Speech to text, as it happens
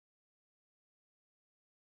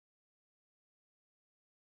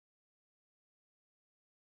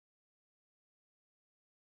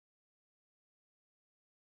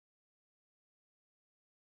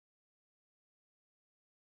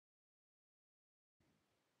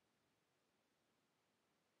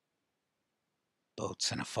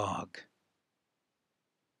boats in a fog.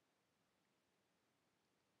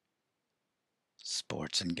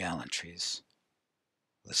 Sports and gallantries.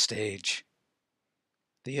 The stage.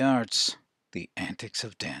 The arts. The antics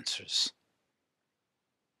of dancers.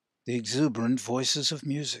 The exuberant voices of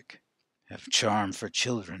music have charm for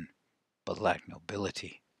children, but lack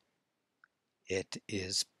nobility. It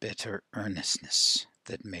is bitter earnestness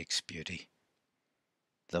that makes beauty.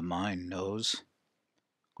 The mind knows,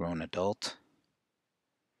 grown adult.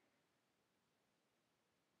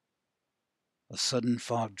 A sudden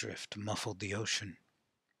fog drift muffled the ocean.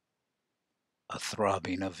 A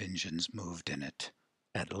throbbing of engines moved in it.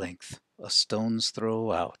 At length, a stone's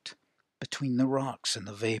throw out, between the rocks and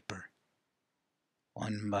the vapor.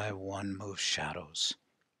 One by one moved shadows,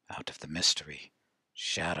 out of the mystery.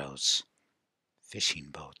 Shadows, fishing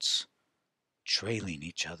boats, trailing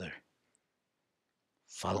each other,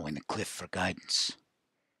 following the cliff for guidance,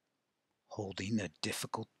 holding a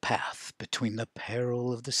difficult path between the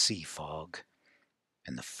peril of the sea fog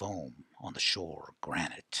and the foam on the shore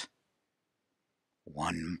granite.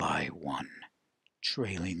 One by one,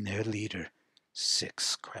 trailing their leader,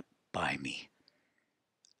 6 crept by me,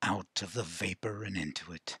 out of the vapor and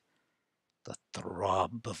into it, the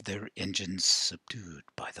throb of their engines subdued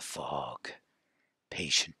by the fog,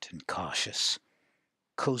 patient and cautious,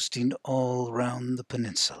 coasting all round the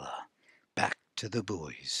peninsula, back to the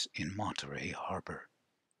buoys in Monterey Harbor.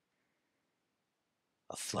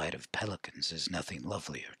 A flight of pelicans is nothing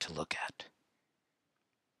lovelier to look at.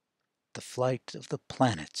 The flight of the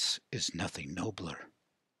planets is nothing nobler.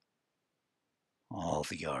 All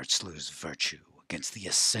the arts lose virtue against the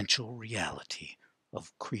essential reality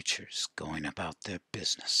of creatures going about their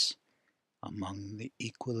business among the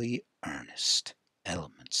equally earnest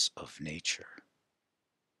elements of nature.